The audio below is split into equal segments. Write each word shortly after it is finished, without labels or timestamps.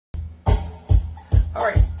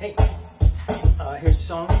Hey, here's a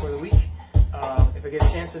song for the week. If I get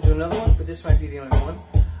a chance, I'll do another one, but this might be the only one.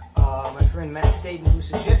 My friend Matt Staten, who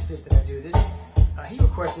suggested that I do this, he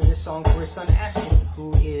requested this song for his son Ashton,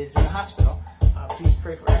 who is in the hospital. Please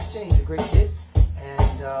pray for Ashton. He's a great kid.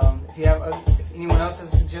 And if anyone else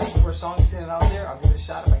has a suggestion for a song, send it out there. I'll give it a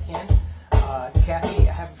shot if I can. Kathy,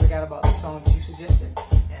 I haven't forgot about the song that you suggested,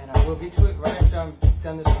 and we'll get to it right after I'm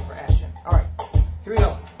done this one for Ashton. All right, here we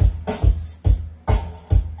go.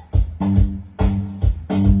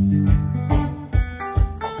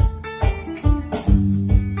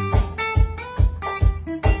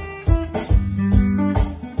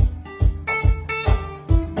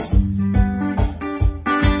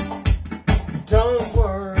 Don't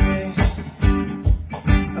worry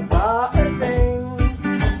about a thing,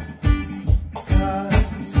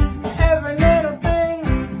 'cause every little thing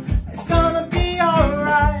is gonna be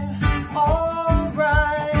alright,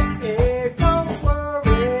 alright. Yeah, don't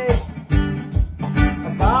worry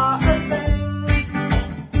about a thing,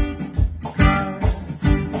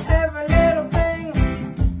 'cause every little thing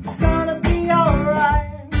is gonna be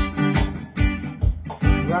alright.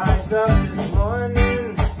 Rise up this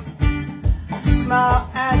morning, smile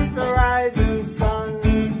at the rising sun.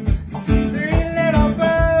 Three little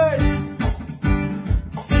birds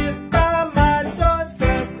sit by my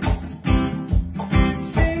doorstep,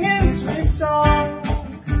 singing sweet songs.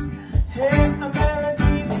 Hey, a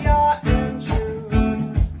melody pure and true,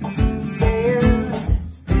 saying,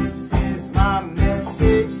 this is my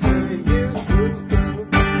message to you.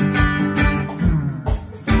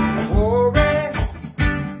 Don't worry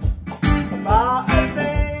about a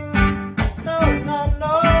thing. No,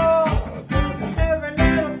 cause every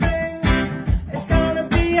little thing is gonna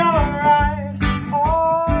be alright,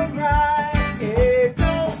 alright. Yeah,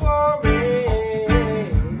 don't worry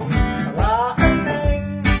about a thing,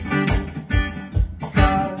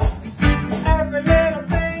 'cause every little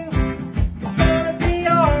thing is gonna be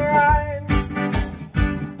alright.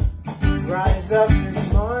 Rise up this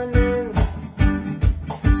morning,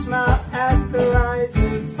 smile at the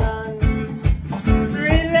rising sun.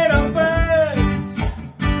 Three little birds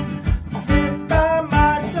sit by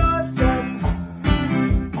my doorstep,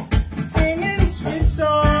 singing sweet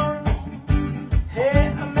songs. Hey,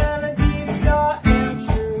 a melody pure and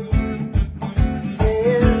true,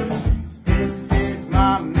 saying, this is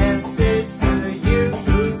my message to you.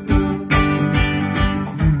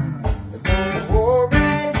 Don't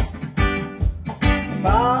worry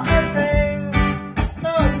about a thing.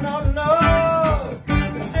 No,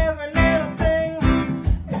 'cause every little thing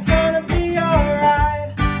is gonna be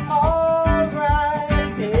alright, alright.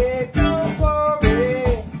 Yeah, don't worry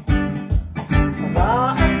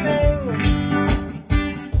about a thing,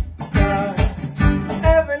 'cause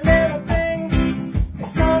every little thing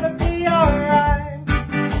is gonna be alright.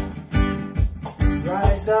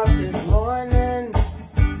 Rise up this morning,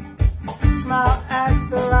 smile at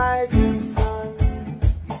the rising sun.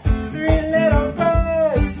 Three little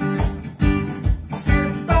birds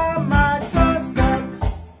sit by my doorstep,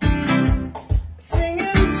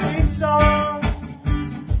 singing sweet songs.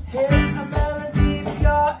 Hey, a melody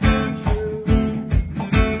pure and true,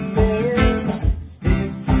 saying,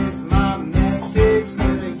 this is my message to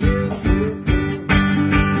you.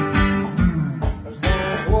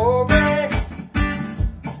 Don't worry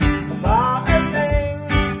about a thing,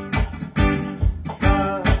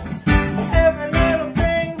 'cause every little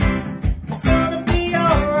thing is gonna be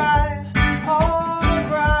alright,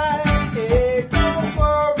 alright. Yeah, don't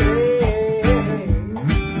worry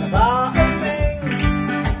about a thing,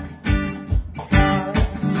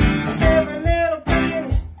 'cause every little thing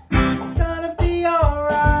is gonna be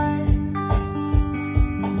alright.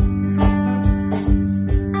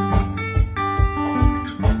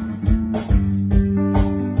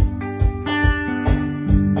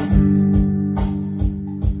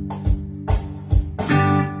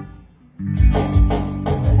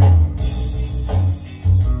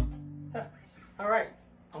 All right,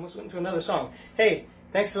 almost went into another song. Hey,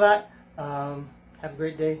 thanks a lot. Have a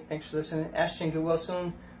great day. Thanks for listening. Ashton, get well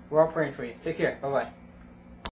soon. We're all praying for you. Take care. Bye-bye.